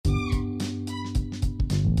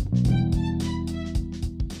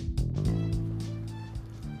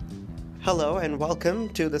Hello and welcome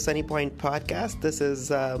to the Sunny Point podcast. This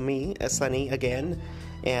is me, Sunny, again.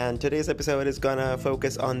 And today's episode is gonna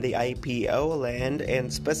focus on the IPO land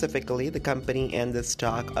and specifically the company and the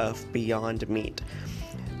stock of Beyond Meat.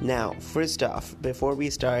 Now, first off, before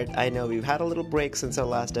we start, I know we've had a little break since our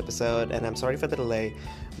last episode, and I'm sorry for the delay.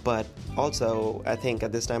 But also, I think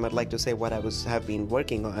at this time I'd like to say what have been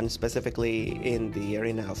working on, specifically in the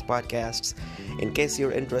arena of podcasts. In case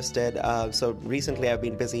you're interested, so recently I've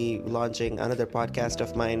been busy launching another podcast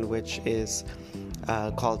of mine, which is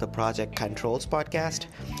called the Project Controls Podcast.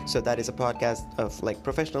 So that is a podcast of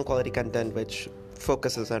professional quality content, which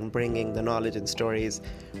focuses on bringing the knowledge and stories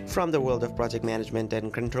from the world of project management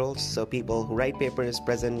and controls. So people who write papers,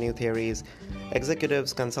 present new theories,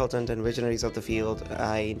 executives, consultants, and visionaries of the field,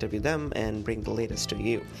 I interview them and bring the latest to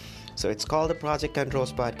you. So it's called the Project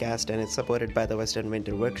Controls Podcast, and it's supported by the Western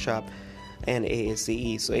Winter Workshop and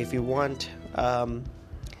AACE. So if you want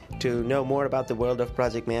to know more about the world of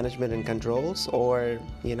project management and controls, or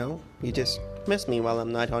you just miss me while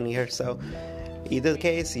I'm not on here, so either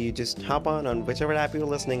case, you just hop on whichever app you're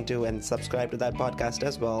listening to and subscribe to that podcast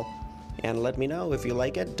as well, and let me know if you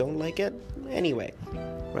like it, don't like it, anyway,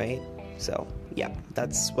 right? So yeah,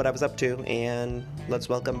 that's what I was up to, and let's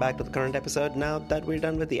welcome back to the current episode now that we're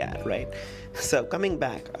done with the ad, right? So coming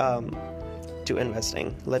back to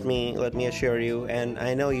investing, let me assure you, and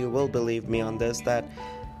I know you will believe me on this, that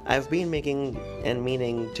I've been making and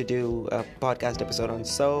meaning to do a podcast episode on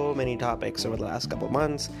so many topics over the last couple of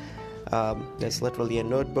months. There's literally a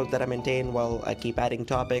notebook that I maintain while I keep adding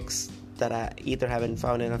topics that I either haven't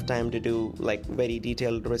found enough time to do very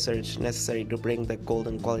detailed research necessary to bring the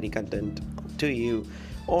golden quality content to you,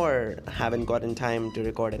 or haven't gotten time to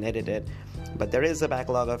record and edit it. But there is a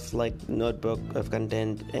backlog of notebook of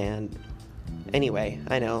content. And anyway,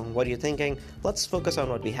 I know what you're thinking. Let's focus on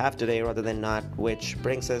what we have today rather than not, which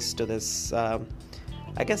brings us to this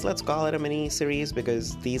I guess let's call it a mini series,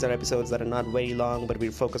 because these are episodes that are not very long, but we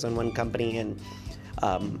focus on one company and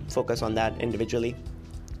focus on that individually.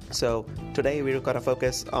 So today we're going to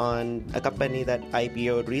focus on a company that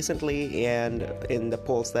IPO'd recently, and in the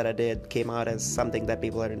polls that I did came out as something that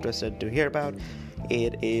people are interested to hear about.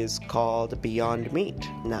 It is called Beyond Meat.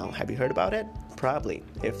 Now, have you heard about it? Probably.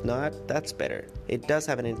 If not, that's better. It does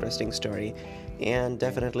have an interesting story and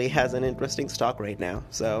definitely has an interesting stock right now.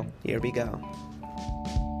 So here we go.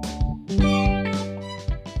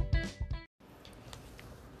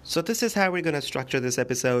 So this is how we're going to structure this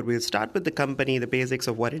episode. We'll start with the company, the basics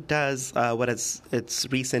of what it does, what has its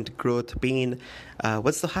recent growth been,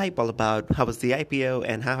 what's the hype all about, how was the IPO,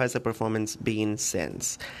 and how has the performance been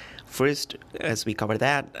since. First, as we cover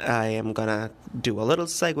that, I am going to do a little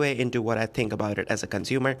segue into what I think about it as a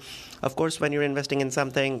consumer. Of course, when you're investing in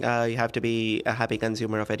something, you have to be a happy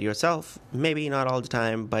consumer of it yourself. Maybe not all the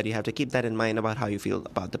time, but you have to keep that in mind about how you feel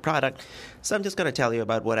about the product. So I'm just going to tell you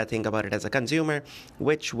about what I think about it as a consumer,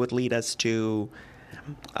 which would lead us to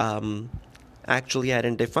actually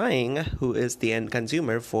identifying who is the end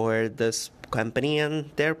consumer for this company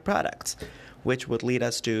and their products, which would lead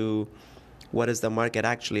us to what does the market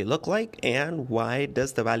actually look like, and why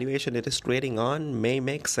does the valuation it is trading on may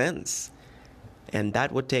make sense. And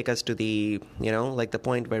that would take us to the, the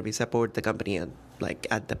point where we support the company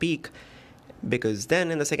at the peak, because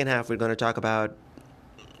then in the second half we're going to talk about,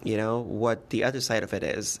 what the other side of it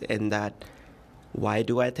is, in that why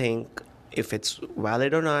do I think if it's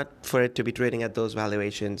valid or not for it to be trading at those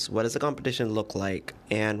valuations, what does the competition look like,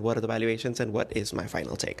 and what are the valuations, and what is my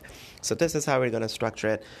final take. So this is how we're going to structure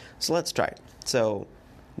it. So let's try it. So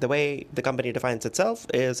the way the company defines itself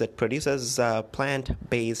is it produces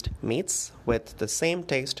plant-based meats with the same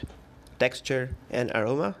taste, texture, and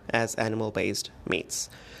aroma as animal-based meats.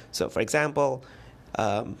 So for example,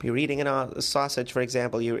 you're eating a sausage, for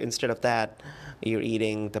example, instead of that, you're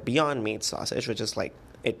eating the Beyond Meat sausage, which is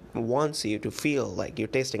it wants you to feel like you're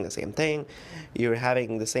tasting the same thing. You're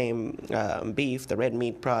having the same beef, the red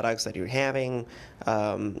meat products that you're having.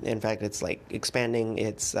 In fact, it's expanding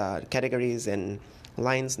its categories and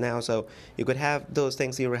lines now. So you could have those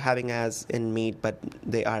things you were having as in meat, but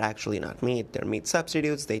they are actually not meat. They're meat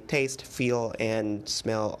substitutes. They taste, feel, and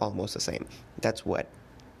smell almost the same. That's what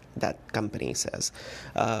that company says.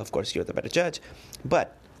 Of course, you're the better judge.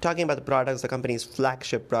 But talking about the products, the company's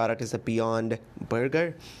flagship product is the Beyond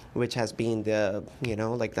Burger, which has been the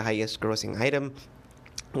highest grossing item.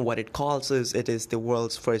 What it calls is it is the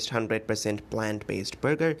world's first 100% plant-based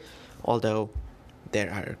burger, although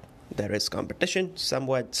there is competition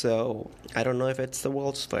somewhat, so I don't know if it's the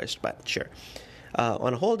world's first, but sure.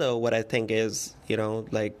 On a whole, though, what I think is,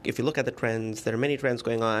 if you look at the trends, there are many trends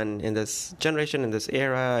going on in this generation, in this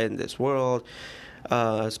era, in this world.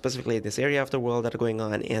 specifically in this area of the world that are going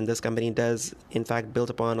on. And this company does, in fact, build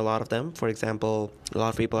upon a lot of them. For example, a lot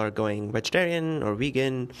of people are going vegetarian or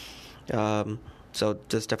vegan. So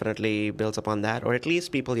this definitely builds upon that. Or at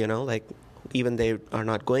least people, like even they are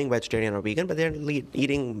not going vegetarian or vegan, but they're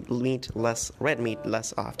eating red meat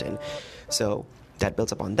less often. So that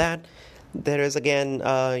builds upon that. There is again,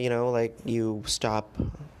 like you stop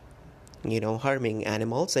harming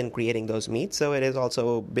animals and creating those meats. So it is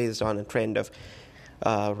also based on a trend of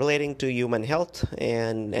relating to human health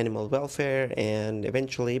and animal welfare, and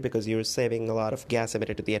eventually, because you're saving a lot of gas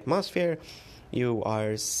emitted to the atmosphere, you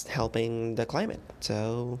are helping the climate.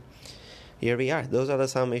 So here we are. Those are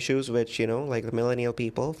some issues which, like the millennial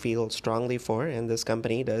people feel strongly for, and this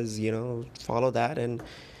company does, follow that, and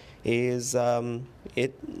is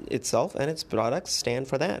it itself and its products stand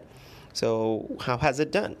for that. So how has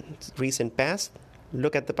it done? Recent past,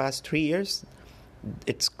 look at the past 3 years,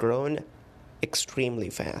 it's grown extremely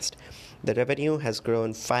fast. The revenue has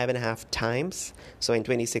grown 5.5 times. So in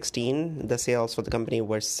 2016, the sales for the company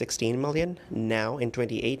were 16 million. Now in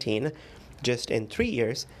 2018, just in 3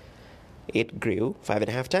 years, it grew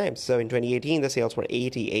 5.5 times. So in 2018, the sales were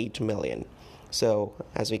 88 million. So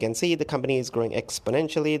as we can see, the company is growing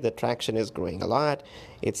exponentially. The traction is growing a lot.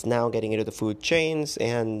 It's now getting into the food chains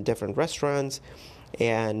and different restaurants.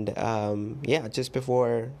 And just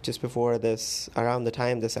before this, around the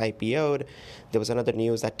time this IPO'd, there was another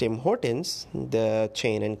news that Tim Hortons, the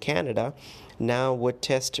chain in Canada, now would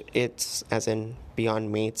test its, as in Beyond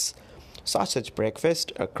Meat's, sausage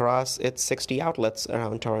breakfast across its 60 outlets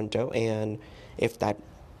around Toronto. And if that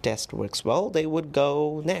test works well, they would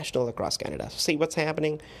go national across Canada. See what's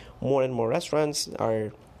happening. More and more restaurants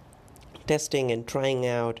are testing and trying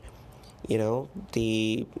out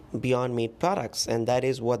the Beyond Meat products, and that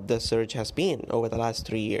is what the surge has been over the last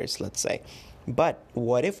 3 years, let's say. But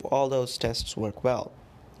what if all those tests work well?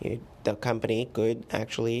 The company could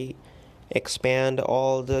actually expand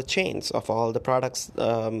all the chains of all the products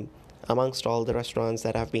amongst all the restaurants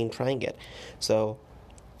that have been trying it. So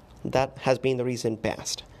that has been the recent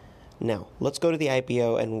past. Now, let's go to the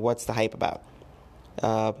IPO and what's the hype about.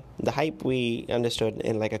 The hype we understood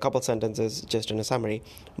in like a couple sentences just in a summary,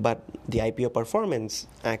 but the IPO performance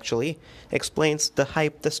actually explains the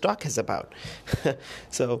hype the stock is about.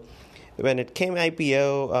 So when it came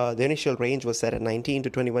IPO, the initial range was set at $19 to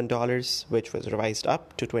 $21, which was revised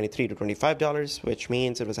up to $23 to $25, which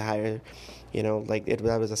means it was a higher,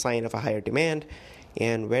 that was a sign of a higher demand.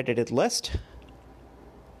 And where did it list?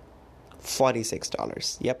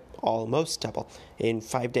 $46. Yep, almost double in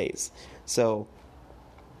 5 days. So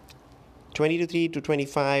 23 to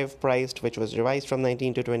 25 priced, which was revised from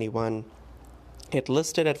 19 to 21. It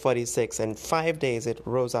listed at 46, and 5 days it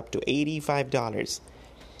rose up to $85.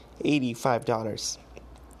 $85.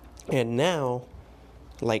 And now,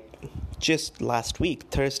 like just last week,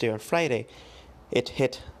 Thursday or Friday, it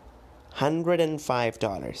hit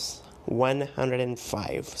 $105.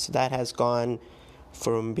 $105. So that has gone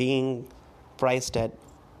from being priced at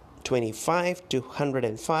 25 to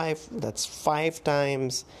 105. That's 5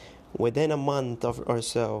 times within a month or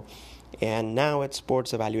so, and now it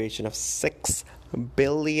sports a valuation of $6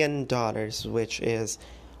 billion, which is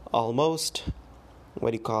almost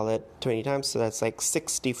 20 times, so that's like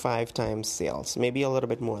 65 times sales, maybe a little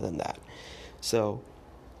bit more than that. So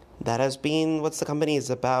that has been what the company is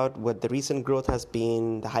about, what the recent growth has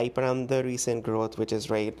been, the hype around the recent growth, which is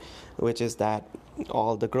that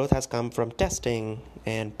all the growth has come from testing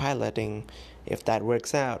and piloting. If that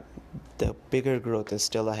works out, the bigger growth is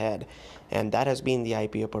still ahead. And that has been the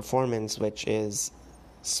IPO performance, which is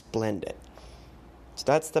splendid. So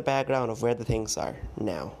that's the background of where the things are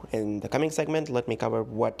now. In the coming segment, let me cover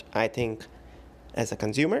what I think as a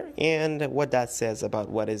consumer and what that says about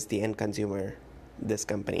what is the end consumer this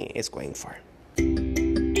company is going for.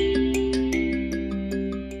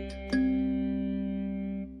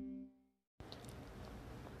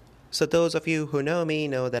 So those of you who know me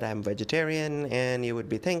know that I'm vegetarian, and you would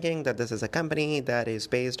be thinking that this is a company that is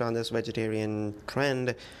based on this vegetarian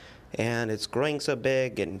trend, and it's growing so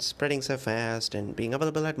big and spreading so fast and being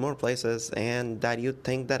available at more places, and that you'd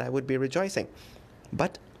think that I would be rejoicing.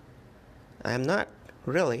 But I'm not,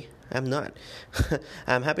 really. I'm not.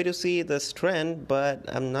 I'm happy to see this trend, but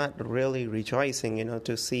I'm not really rejoicing,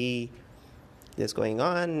 to see this going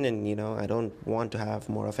on, and, I don't want to have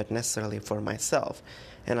more of it necessarily for myself.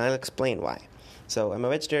 And I'll explain why. So I'm a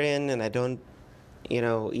vegetarian, and I don't,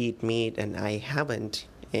 eat meat, and I haven't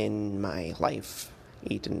in my life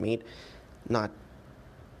eaten meat, not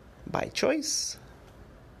by choice,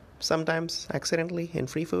 sometimes accidentally in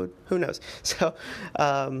free food. Who knows? So,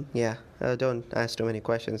 don't ask too many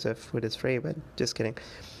questions if food is free, but just kidding.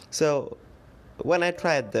 So, when I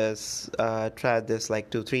tried this like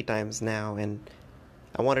 2, 3 times now, and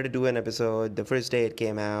I wanted to do an episode the first day it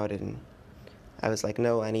came out, and I was like,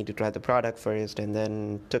 no, I need to try the product first, and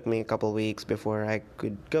then it took me a couple weeks before I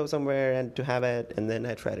could go somewhere and to have it, and then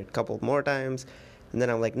I tried it a couple more times, and then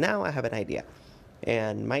I'm like, now I have an idea.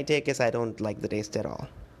 And my take is I don't like the taste at all.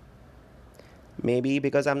 Maybe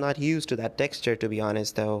because I'm not used to that texture, to be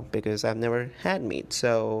honest, though, because I've never had meat,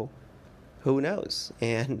 so who knows?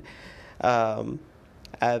 And um,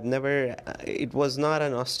 it was not a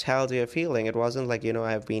nostalgia feeling. It wasn't like,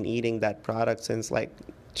 I've been eating that product since like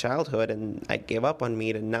childhood and I gave up on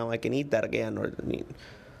meat and now I can eat that again.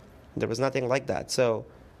 There was nothing like that. So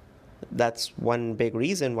that's one big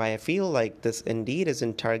reason why I feel like this indeed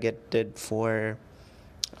isn't targeted for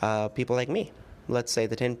people like me. Let's say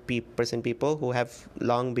the 10% people who have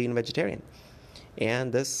long been vegetarian.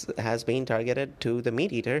 And this has been targeted to the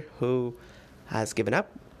meat eater who has given up,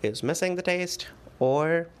 is missing the taste,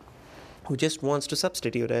 or who just wants to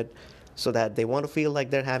substitute it so that they want to feel like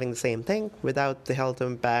they're having the same thing without the health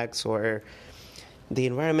impacts or the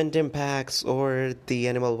environment impacts or the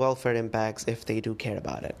animal welfare impacts if they do care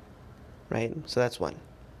about it, right? So that's one.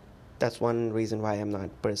 That's one reason why I'm not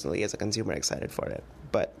personally as a consumer excited for it.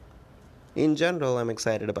 But in general, I'm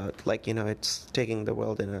excited about, it's taking the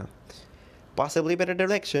world in a possibly better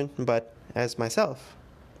direction, but as myself,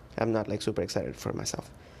 I'm not super excited for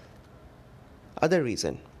myself.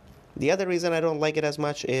 The other reason I don't like it as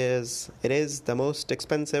much is it is the most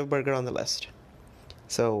expensive burger on the list.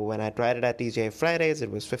 So when I tried it at TGI Fridays, it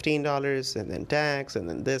was $15, and then tax, and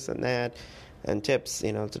then this and that, and tips,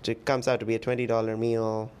 it comes out to be a $20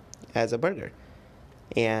 meal as a burger.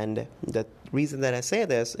 And the reason that I say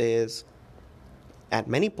this is at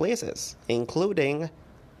many places, including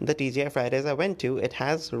the TGI Fridays I went to, it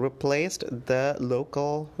has replaced the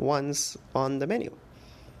local ones on the menu.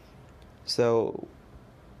 So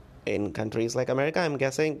in countries like America, I'm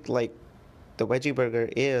guessing the veggie burger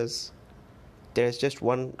there's just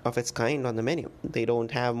one of its kind on the menu. They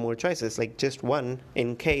don't have more choices, just one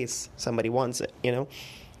in case somebody wants it,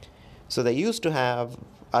 So they used to have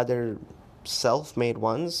other self-made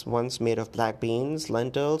ones made of black beans,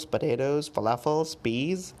 lentils, potatoes, falafels,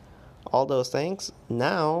 peas, all those things.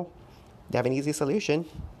 Now they have an easy solution.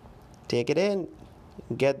 Take it in,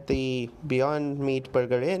 get the Beyond Meat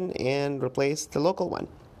burger in, and replace the local one.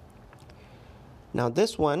 Now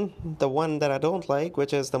this one, the one that I don't like,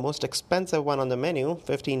 which is the most expensive one on the menu,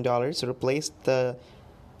 $15, replaced the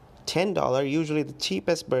 $10, usually the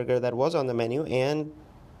cheapest burger that was on the menu, and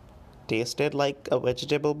tasted like a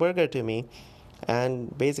vegetable burger to me.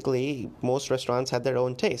 And basically, most restaurants had their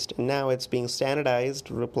own taste. And now it's being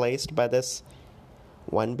standardized, replaced by this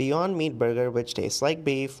one Beyond Meat burger, which tastes like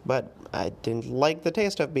beef, but I didn't like the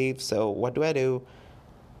taste of beef, so what do?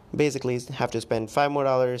 Basically, have to spend $5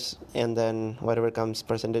 more, and then whatever comes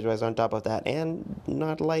percentage-wise on top of that, and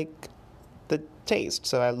not like the taste.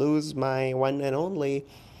 So I lose my one and only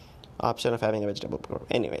option of having a vegetable burger.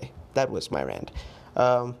 Anyway, that was my rant.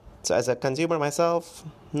 So as a consumer myself,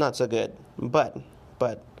 not so good. But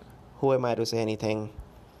who am I to say anything?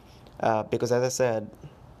 Because as I said,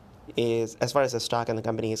 as far as the stock in the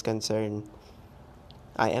company is concerned,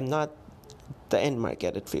 I am not the end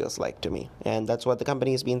market, it feels like to me. And that's what the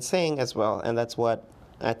company has been saying as well. And that's what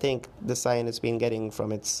I think the sign has been getting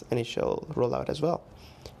from its initial rollout as well.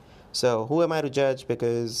 So who am I to judge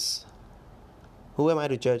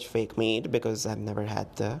fake meat because I've never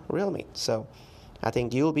had the real meat? So I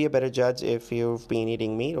think you'll be a better judge if you've been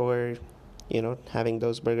eating meat or, having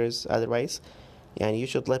those burgers otherwise. And you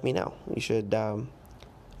should let me know. You should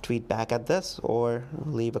tweet back at this or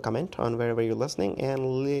leave a comment on wherever you're listening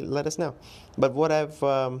and let us know. But what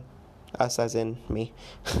us as in me,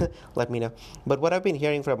 let me know. But what I've been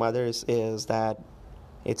hearing from others is that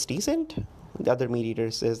it's decent. The other meat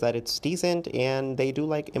eaters is that it's decent and they do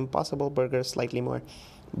like Impossible Burgers slightly more.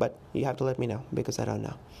 But you have to let me know because I don't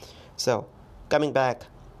know. So coming back,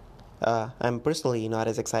 I'm personally not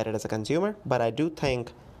as excited as a consumer, but I do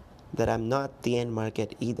think that I'm not the end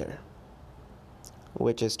market either.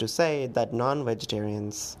 Which is to say that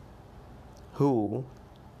non-vegetarians who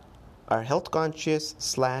are health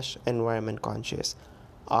conscious / environment conscious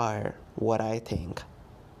are what I think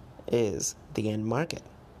is the end market,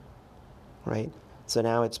 right? So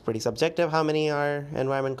now it's pretty subjective how many are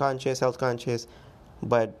environment conscious, health conscious,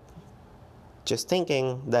 but just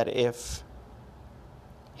thinking that if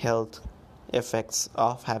health effects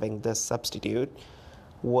of having this substitute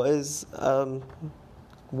was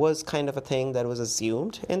was kind of a thing that was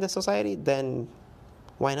assumed in the society, then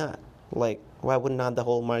why not? Like, why would not the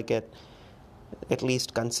whole market at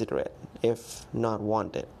least consider it, if not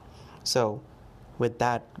want it? So, with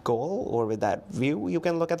that goal or with that view, you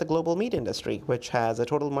can look at the global meat industry, which has a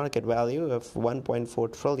total market value of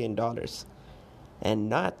 $1.4 trillion. And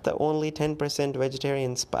not the only 10%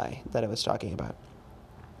 vegetarian pie that I was talking about.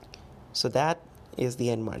 So that is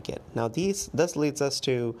the end market. Now this leads us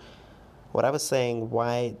to what I was saying,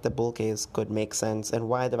 why the bull case could make sense and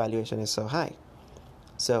why the valuation is so high.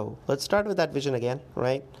 So let's start with that vision again,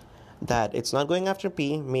 right? That it's not going after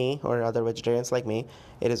me, or other vegetarians like me.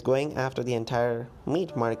 It is going after the entire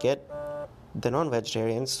meat market, the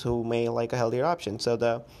non-vegetarians who may like a healthier option. So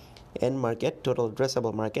the end market, total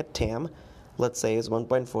addressable market, TAM, let's say is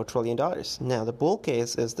 $1.4 trillion. Now the bull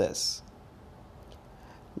case is this.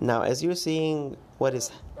 Now as you're seeing, what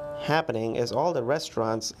is happening is all the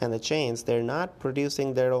restaurants and the chains, they're not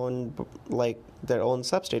producing their own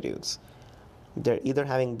substitutes. They're either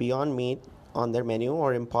having Beyond Meat on their menu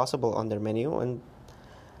or Impossible on their menu and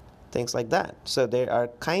things like that. So they are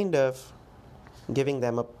kind of giving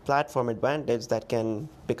them a platform advantage that can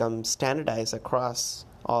become standardized across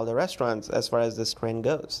all the restaurants as far as this trend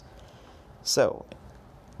goes. So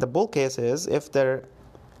the bull case is, if there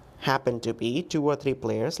happen to be 2 or 3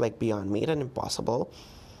 players like Beyond Meat and Impossible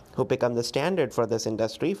who become the standard for this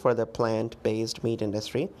industry, for the plant-based meat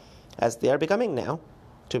industry, as they are becoming now,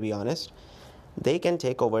 to be honest, they can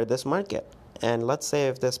take over this market. And let's say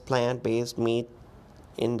if this plant-based meat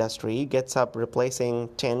industry gets up replacing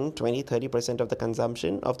 10, 20, 30% of the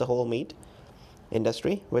consumption of the whole meat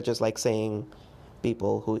industry, which is like saying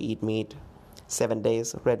people who eat meat 7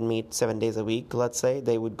 days, red meat 7 days a week, let's say,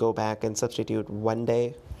 they would go back and substitute 1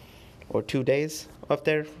 day or 2 days of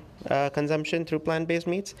their consumption through plant-based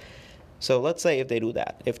meats. So let's say if they do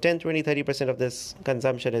that, if 10, 20, 30% of this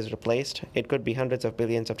consumption is replaced, it could be hundreds of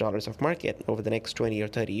billions of dollars of market over the next 20 or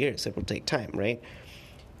 30 years. It will take time, right?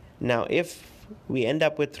 Now, if we end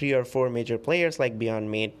up with 3 or 4 major players like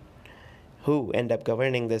Beyond Meat who end up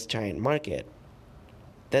governing this giant market,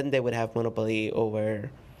 then they would have monopoly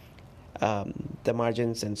over the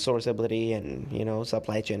margins and sourceability and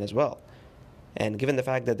supply chain as well. And given the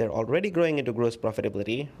fact that they're already growing into gross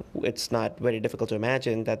profitability, it's not very difficult to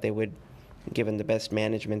imagine that they would, given the best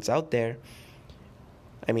managements out there,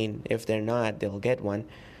 I mean, if they're not, they'll get one.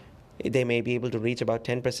 They may be able to reach about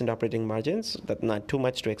 10% operating margins. That's not too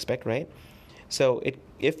much to expect, right? So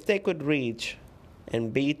if they could reach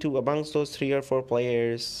and be amongst those 3 or 4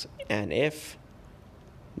 players, and if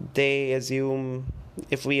we assume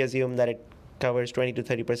that it covers 20 to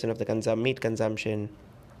 30% of the meat consumption,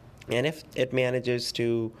 and if it manages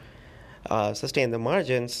to sustain the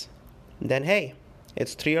margins, then hey,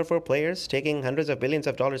 it's 3 or 4 players taking hundreds of billions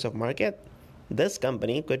of dollars of market. This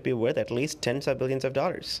company could be worth at least tens of billions of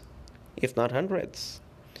dollars, if not hundreds.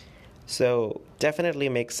 So definitely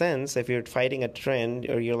makes sense. If you're fighting a trend,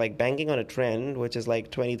 or you're like banking on a trend which is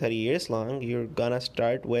like 20, 30 years long, you're gonna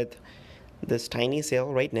start with this tiny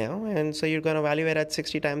sale right now, and so you're gonna value it at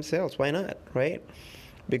 60 times sales. Why not, right?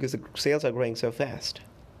 Because the sales are growing so fast.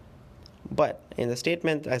 But in the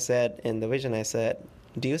statement I said, in the vision I said,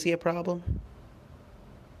 do you see a problem?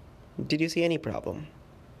 Did you see any problem?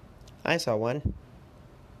 I saw one.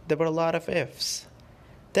 There were a lot of ifs.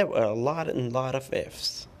 There were a lot of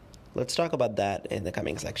ifs. Let's talk about that in the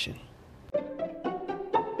coming section.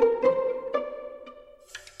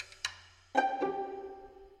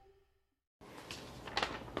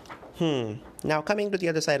 Now coming to the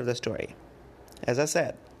other side of the story. As I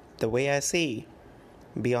said, the way I see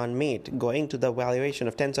Beyond Meat going to the valuation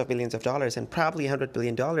of tens of billions of dollars and probably $100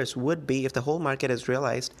 billion would be if the whole market is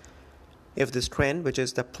realized, if this trend, which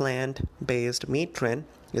is the plant-based meat trend,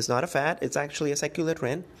 is not a fad, it's actually a secular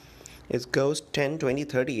trend. It goes 10, 20,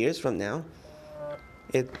 30 years from now.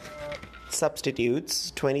 It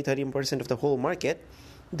substitutes 20, 30% of the whole market.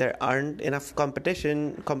 There aren't enough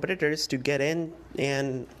competitors to get in,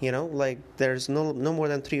 and there's no more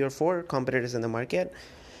than 3 or 4 competitors in the market.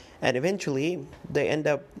 And eventually, they end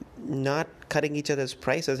up not cutting each other's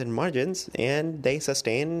prices and margins, and they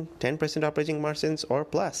sustain 10% operating margins or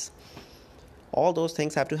plus. All those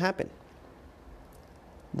things have to happen.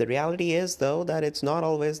 The reality is, though, that it's not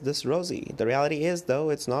always this rosy. The reality is, though,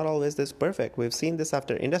 it's not always this perfect. We've seen this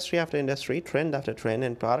after industry, trend after trend,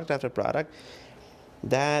 and product after product,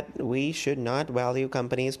 that we should not value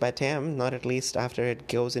companies by TAM, not at least after it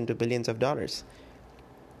goes into billions of dollars.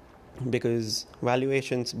 Because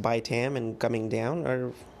valuations by TAM and coming down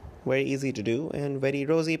are very easy to do, and very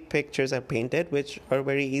rosy pictures are painted, which are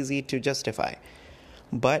very easy to justify.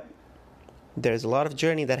 But there's a lot of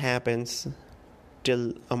journey that happens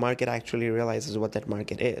till a market actually realizes what that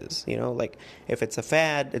market is. Like if it's a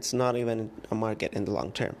fad, it's not even a market in the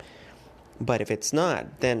long term. But if it's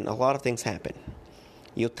not, then a lot of things happen.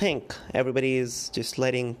 You think everybody is just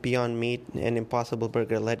letting Beyond Meat and Impossible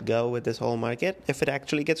Burger let go with this whole market if it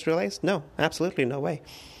actually gets realized? No, absolutely no way.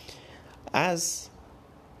 As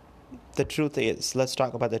the truth is, let's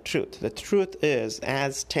talk about the truth. The truth is,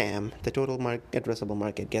 as TAM, the total addressable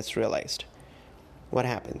market, gets realized, what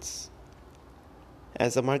happens?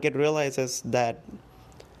 As the market realizes that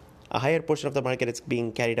a higher portion of the market is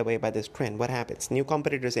being carried away by this trend, what happens? New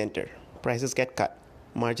competitors enter, prices get cut,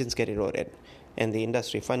 margins get eroded, and the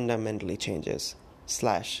industry fundamentally changes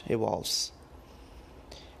 / evolves.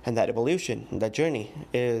 And that evolution, that journey,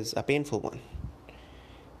 is a painful one.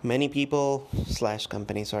 Many people /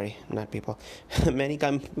 companies, sorry, not people, many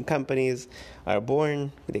companies are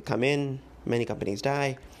born, they come in, many companies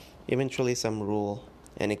die, eventually some rule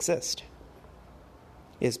and exist.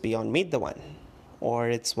 Is Beyond Meat the one? Or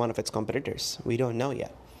it's one of its competitors? We don't know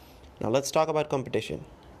yet. Now let's talk about competition,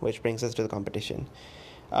 which brings us to the competition.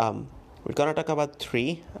 We're going to talk about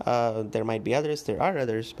 3. There might be others, there are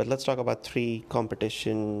others, but let's talk about 3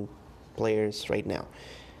 competition players right now.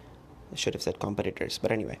 I should have said competitors,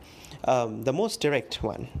 but anyway. The most direct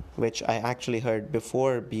one, which I actually heard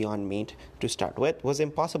before Beyond Meat to start with, was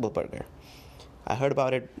Impossible Burger. I heard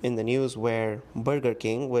about it in the news where Burger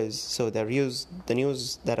King was, the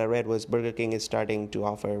news that I read was Burger King is starting to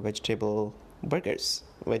offer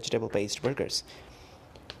vegetable-based burgers.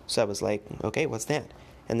 So I was like, okay, what's that?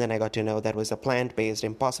 And then I got to know that was a plant-based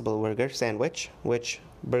Impossible Burger sandwich, which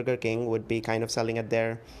Burger King would be kind of selling at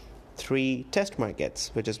their 3 test markets,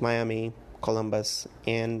 which is Miami, Columbus,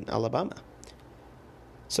 and Alabama.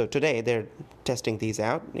 So today they're testing these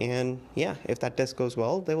out, and yeah, if that test goes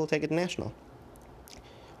well, they will take it national.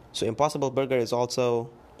 So Impossible Burger is also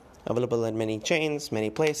available in many chains, many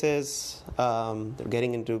places. They're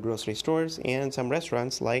getting into grocery stores and some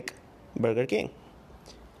restaurants like Burger King.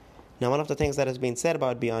 Now, one of the things that has been said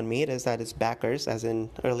about Beyond Meat is that its backers, as in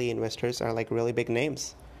early investors, are like really big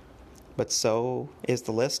names. But so is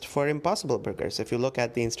the list for Impossible Burgers. If you look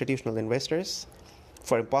at the institutional investors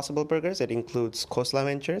for Impossible Burgers, it includes Khosla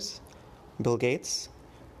Ventures, Bill Gates,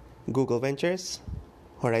 Google Ventures,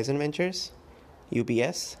 Horizon Ventures,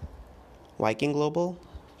 UBS, Viking Global,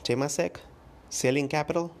 Temasek, Sailing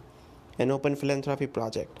Capital, and Open Philanthropy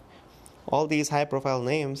Project. All these high-profile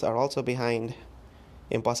names are also behind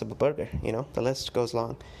Impossible Burger. The list goes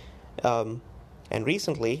long. And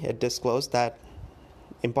recently, it disclosed that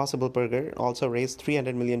Impossible Burger also raised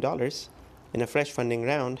 $300 million in a fresh funding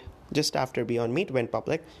round just after Beyond Meat went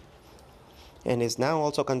public, and is now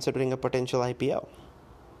also considering a potential IPO.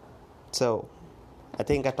 So I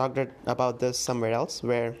think I talked about this somewhere else,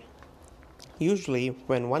 where usually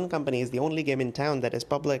when one company is the only game in town that is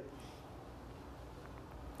public,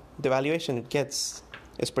 the valuation it gets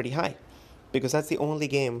is pretty high, because that's the only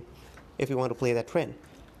game if you want to play that trend.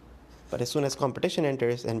 But as soon as competition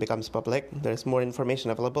enters and becomes public, there's more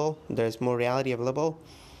information available, there's more reality available,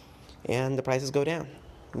 and the prices go down.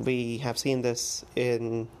 We have seen this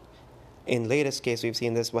in latest case, we've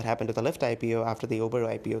seen this, what happened to the Lyft IPO after the Uber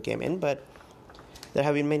IPO came in, but there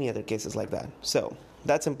have been many other cases like that. So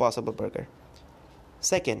that's Impossible Burger.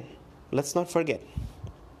 Second, let's not forget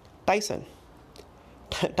Tyson.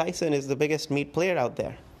 Tyson is the biggest meat player out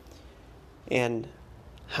there. And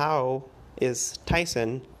how is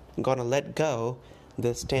Tyson going to let go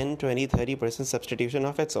this 10, 20, 30% substitution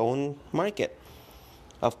of its own market?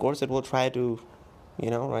 Of course, it will try to,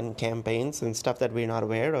 run campaigns and stuff that we're not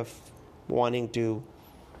aware of, wanting to,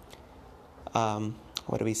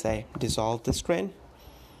 dissolve this trend.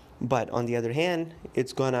 But on the other hand,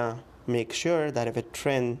 it's going to make sure that if a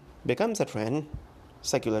trend becomes a trend,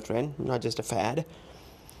 secular trend, not just a fad,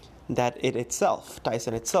 that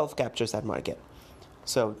Tyson itself captures that market.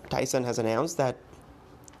 So Tyson has announced that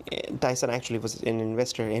Tyson actually was an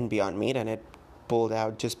investor in Beyond Meat, and it pulled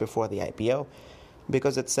out just before the IPO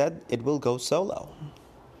because it said it will go solo.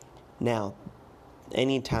 Now,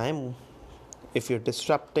 anytime if you're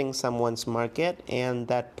disrupting someone's market and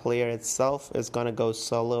that player itself is going to go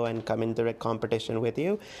solo and come in direct competition with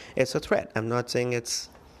you, it's a threat. I'm not saying it's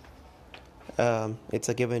a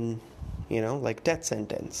given, like death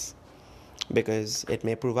sentence, because it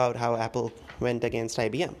may prove out how Apple went against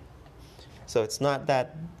IBM. So it's not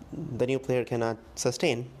that the new player cannot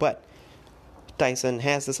sustain, but Tyson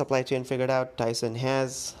has the supply chain figured out. Tyson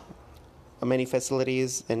has many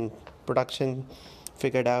facilities and production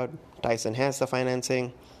figured out. Tyson has the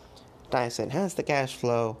financing. Tyson has the cash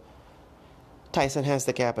flow. Tyson has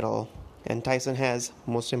the capital. And Tyson has,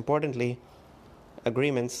 most importantly,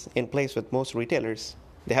 agreements in place with most retailers.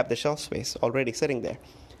 They have the shelf space already sitting there.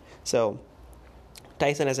 So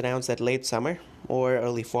Tyson has announced that late summer or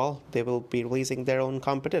early fall, they will be releasing their own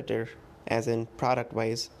competitor, as in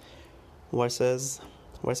product-wise, versus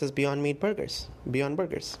Beyond Meat burgers, Beyond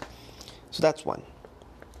Burgers. So that's one.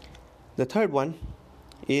 The third one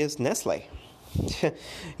is Nestle.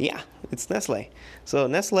 Yeah, it's Nestle. So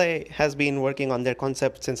Nestle has been working on their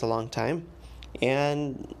concept since a long time,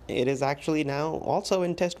 and it is actually now also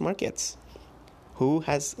in test markets. Who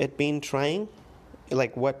has it been trying?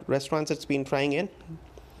 Like what restaurants it's been trying in?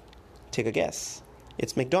 Take a guess.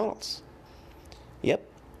 It's McDonald's. Yep.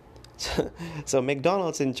 So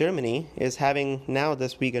McDonald's in Germany is having now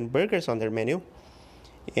this vegan burgers on their menu,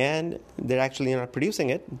 and they're actually not producing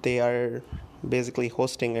it. They are basically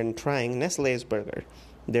hosting and trying Nestle's burger.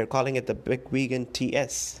 They're calling it the Big Vegan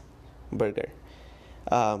TS burger,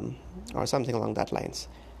 or something along that lines.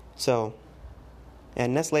 So,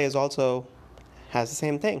 and Nestle is also has the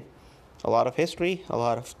same thing. A lot of history, a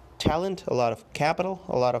lot of talent, a lot of capital,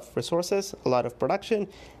 a lot of resources, a lot of production,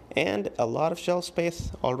 and a lot of shelf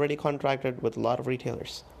space already contracted with a lot of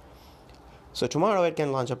retailers. So tomorrow it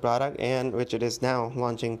can launch a product, and which it is now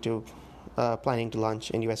launching to, planning to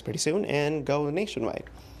launch in US pretty soon and go nationwide.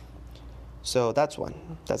 So that's one.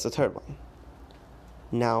 That's the third one.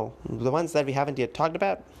 Now, the ones that we haven't yet talked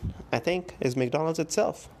about, I think, is McDonald's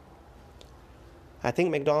itself. I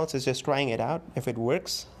think McDonald's is just trying it out. If it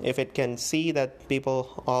works, if it can see that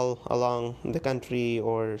people all along the country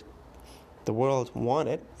or the world want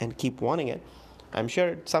it and keep wanting it, I'm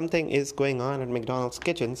sure something is going on at McDonald's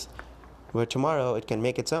kitchens where tomorrow it can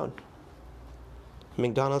make its own.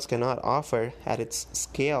 McDonald's cannot offer at its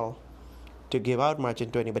scale to give out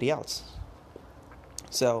margin to anybody else.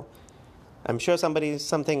 So I'm sure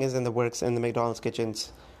something is in the works in the McDonald's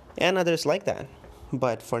kitchens and others like that.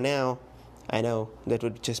 But for now, I know that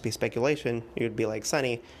would just be speculation. You'd be like,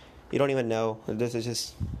 Sonny, you don't even know. This is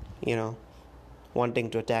just, wanting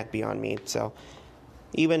to attack Beyond Meat. So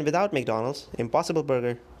even without McDonald's, Impossible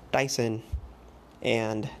Burger, Tyson,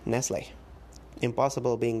 and Nestle.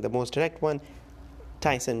 Impossible being the most direct one,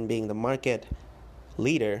 Tyson being the market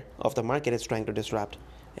leader of the market it's trying to disrupt,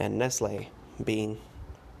 and Nestle being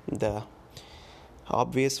the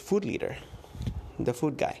obvious food leader, the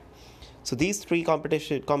food guy. So these three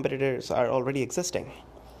competitors are already existing,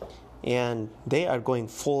 and they are going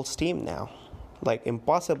full steam now. Like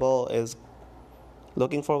Impossible is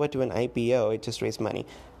looking forward to an IPO, it just raised money.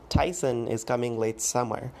 Tyson is coming late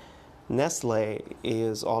summer. Nestle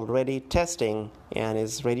is already testing and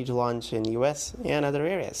is ready to launch in US and other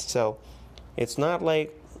areas. So it's not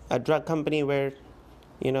like a drug company where,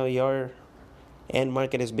 your end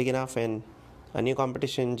market is big enough and a new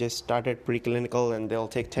competition just started preclinical and they'll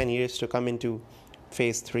take 10 years to come into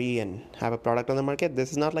phase 3 and have a product on the market.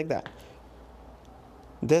 This is not like that.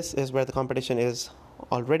 This is where the competition is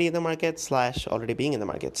already in the market / already being in the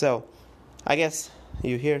market. So I guess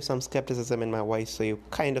you hear some skepticism in my voice, so you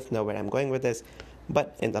kind of know where I'm going with this.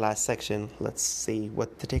 But in the last section, let's see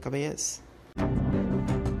what the takeaway is.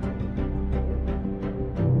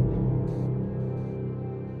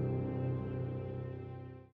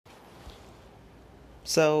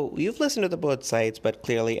 So you've listened to the both sides, but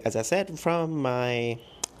clearly, as I said, from my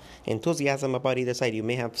enthusiasm about either side, you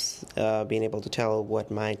may have been able to tell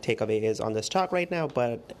what my takeaway is on this talk right now.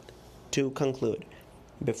 But to conclude,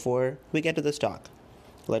 before we get to this talk,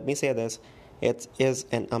 let me say this. It is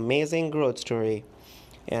an amazing growth story,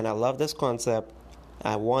 and I love this concept.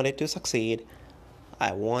 I want it to succeed.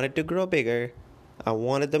 I want it to grow bigger. I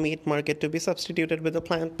wanted the meat market to be substituted with the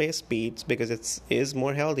plant-based meats because it is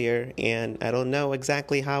more healthier, and I don't know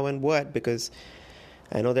exactly how and what, because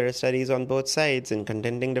I know there are studies on both sides and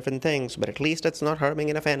contending different things, but at least it's not harming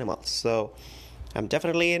enough animals. So I'm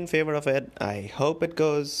definitely in favor of it. I hope it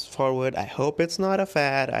goes forward. I hope it's not a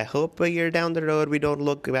fad. I hope a year down the road we don't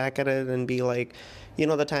look back at it and be like,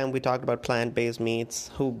 the time we talked about plant-based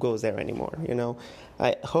meats, who goes there anymore,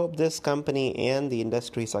 I hope this company and the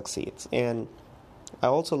industry succeeds. And I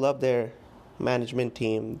also love their management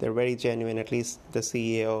team. They're very genuine, at least the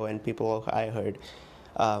CEO and people I heard.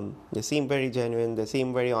 They seem very genuine. They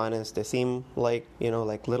seem very honest. They seem like,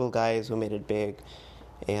 like little guys who made it big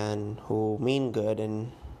and who mean good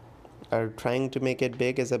and are trying to make it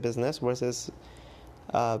big as a business versus,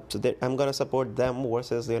 I'm going to support them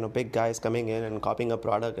versus, big guys coming in and copying a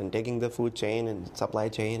product and taking the food chain and supply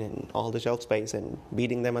chain and all the shelf space and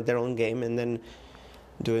beating them at their own game and then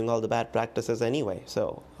doing all the bad practices anyway.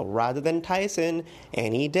 So rather than Tyson,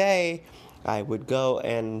 any day, I would go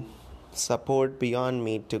and support Beyond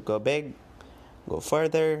Meat to go big, go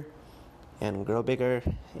further, and grow bigger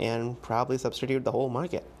and probably substitute the whole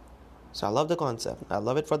market. So I love the concept. I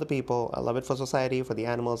love it for the people. I love it for society, for the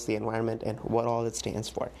animals, the environment, and what all it stands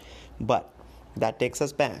for. But that takes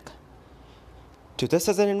us back to this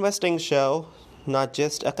as an investing show, not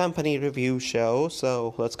just a company review show.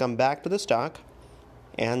 So let's come back to the stock.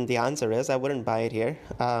 And the answer is I wouldn't buy it here.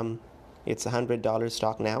 It's a $100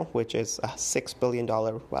 stock now, which is a $6 billion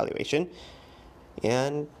valuation.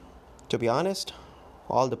 And to be honest,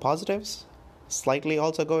 all the positives slightly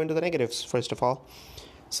also go into the negatives, first of all.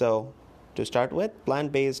 So to start with,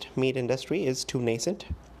 plant-based meat industry is too nascent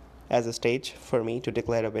as a stage for me to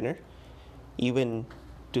declare a winner. Even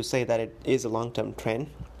to say that it is a long-term trend,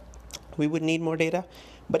 we would need more data.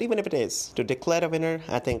 But even if it is, to declare a winner,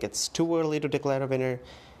 I think it's too early to declare a winner.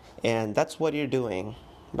 And that's what you're doing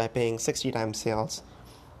by paying 60 times sales.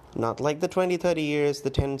 Not like the 20, 30 years, the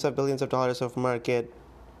tens of billions of dollars of market,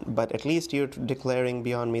 but at least you're declaring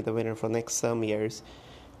Beyond Meat the winner for next some years,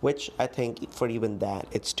 which I think for even that,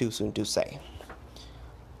 it's too soon to say.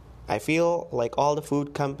 I feel like all the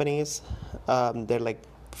food companies, they're like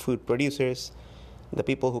food producers, the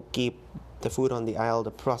people who keep the food on the aisle,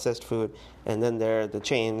 the processed food, and then there are the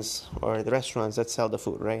chains or the restaurants that sell the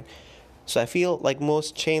food, right? So I feel like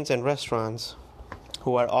most chains and restaurants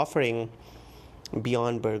who are offering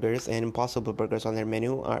Beyond Burgers and Impossible Burgers on their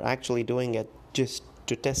menu are actually doing it just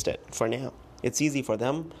to test it for now. It's easy for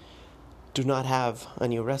them to not have a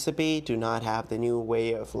new recipe, to not have the new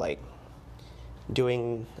way of like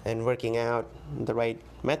doing and working out the right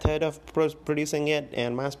method of producing it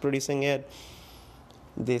and mass producing it.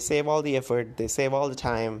 They save all the effort, they save all the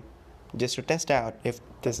time just to test out if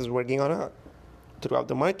this is working or not throughout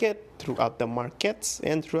the market, throughout the markets,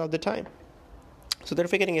 and throughout the time. So they're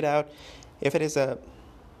figuring it out if it is a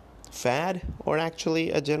fad or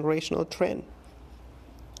actually a generational trend.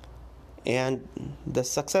 And the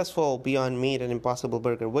successful Beyond Meat and Impossible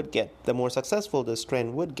Burger would get, the more successful this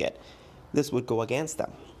trend would get, this would go against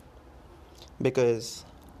them. Because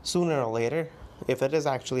sooner or later, if it is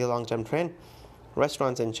actually a long-term trend,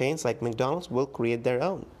 restaurants and chains like McDonald's will create their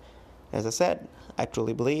own. As I said, I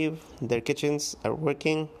truly believe their kitchens are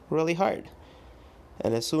working really hard.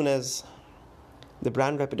 And as soon as the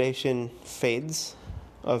brand reputation fades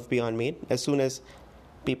of Beyond Meat, as soon as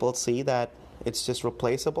people see that it's just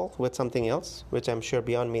replaceable with something else, which I'm sure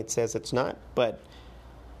Beyond Meat says it's not, but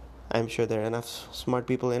I'm sure there are enough smart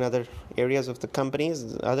people in other areas of the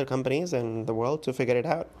companies, other companies and the world to figure it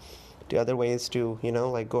out. The other ways to,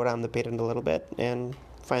 like go around the patent a little bit and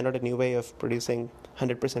find out a new way of producing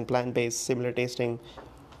 100% plant-based, similar tasting,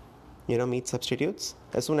 meat substitutes.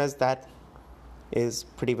 As soon as that is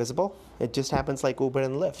pretty visible, it just happens like Uber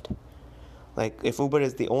and Lyft. Like if Uber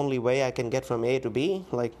is the only way I can get from A to B,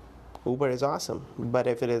 like Uber is awesome. But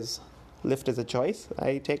if Lyft is a choice,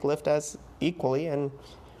 I take Lyft as equally. And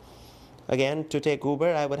again, to take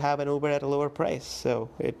Uber, I would have an Uber at a lower price. So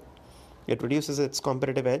it reduces its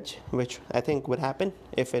competitive edge, which I think would happen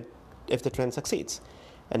if the trend succeeds.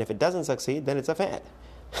 And if it doesn't succeed, then it's a fad.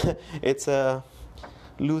 It's a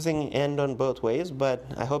losing end on both ways, but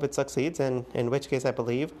I hope it succeeds, and in which case I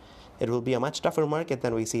believe it will be a much tougher market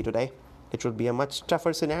than we see today. It will be a much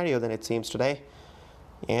tougher scenario than it seems today.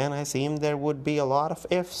 And I seem there would be a lot of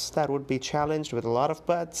ifs that would be challenged with a lot of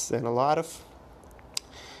buts and a lot of,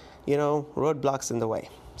 roadblocks in the way.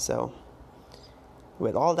 So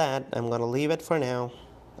with all that, I'm going to leave it for now.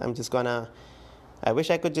 I wish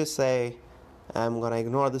I could just say I'm going to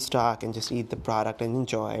ignore the stock and just eat the product and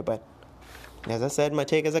enjoy. But as I said, my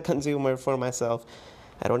take as a consumer for myself,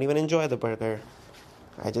 I don't even enjoy the burger.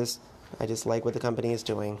 I just like what the company is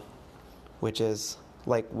doing, which is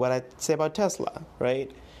like what I say about Tesla,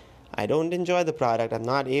 right? I don't enjoy the product. I'm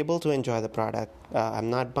not able to enjoy the product. I'm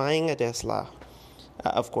not buying a Tesla.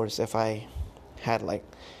 Of course, if I had like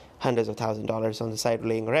hundreds of $1,000s on the side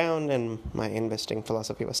laying around and my investing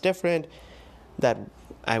philosophy was different, that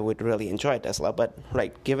I would really enjoy Tesla. But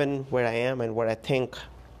right, given where I am and what I think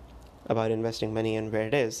about investing money and where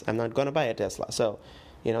it is, I'm not going to buy a Tesla. So,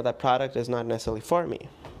 that product is not necessarily for me,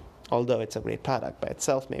 although it's a great product by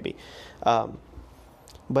itself maybe.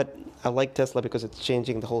 But I like Tesla because it's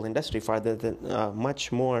changing the whole industry farther than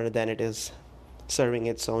much more than it is serving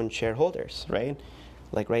its own shareholders, right?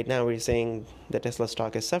 Like right now we're saying the Tesla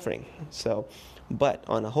stock is suffering. So, but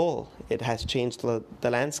on a whole, it has changed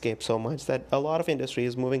the landscape so much that a lot of industry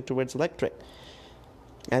is moving towards electric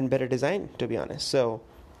and better design, to be honest. So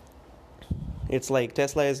it's like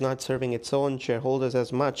Tesla is not serving its own shareholders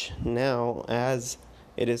as much now as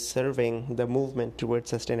it is serving the movement towards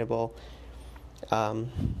sustainable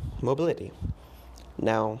mobility.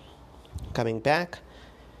 Now, coming back,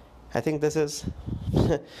 I think this is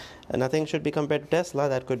Nothing should be compared to Tesla.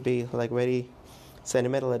 That could be like very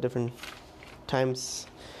sentimental at different times,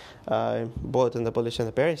 both in the bullish and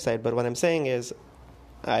the bearish side. But what I'm saying is,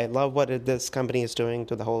 I love what this company is doing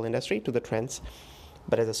to the whole industry, to the trends.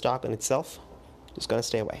 But as a stock in itself, it's going to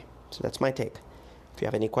stay away. So that's my take. If you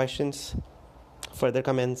have any questions, further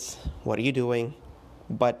comments, what are you doing?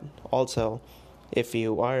 But also, if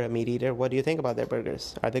you are a meat eater, what do you think about their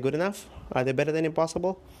burgers? Are they good enough? Are they better than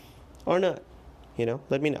Impossible? Or not?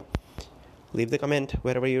 Let me know. Leave the comment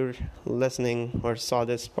wherever you're listening or saw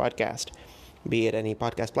this podcast, be it any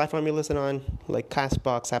podcast platform you listen on, like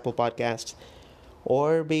Castbox, Apple Podcasts,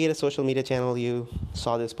 or be it a social media channel you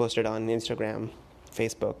saw this posted on Instagram,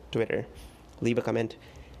 Facebook, Twitter. Leave a comment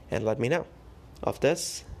and let me know of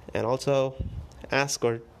this, and also ask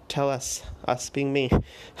or tell us being me,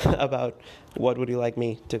 about what would you like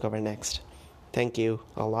me to cover next. Thank you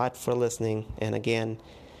a lot for listening. And again,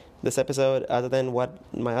 this episode, other than what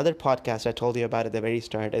my other podcast I told you about at the very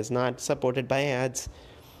start, is not supported by ads.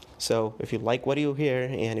 So if you like what you hear,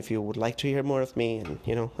 and if you would like to hear more of me, and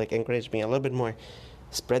encourage me a little bit more,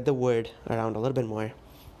 spread the word around a little bit more,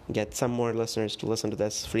 get some more listeners to listen to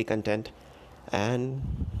this free content.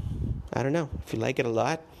 And I don't know, if you like it a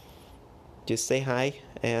lot, just say hi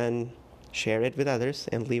and share it with others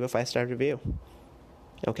and leave a 5-star review.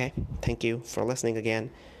 Okay, thank you for listening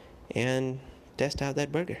again, and test out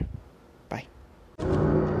that burger.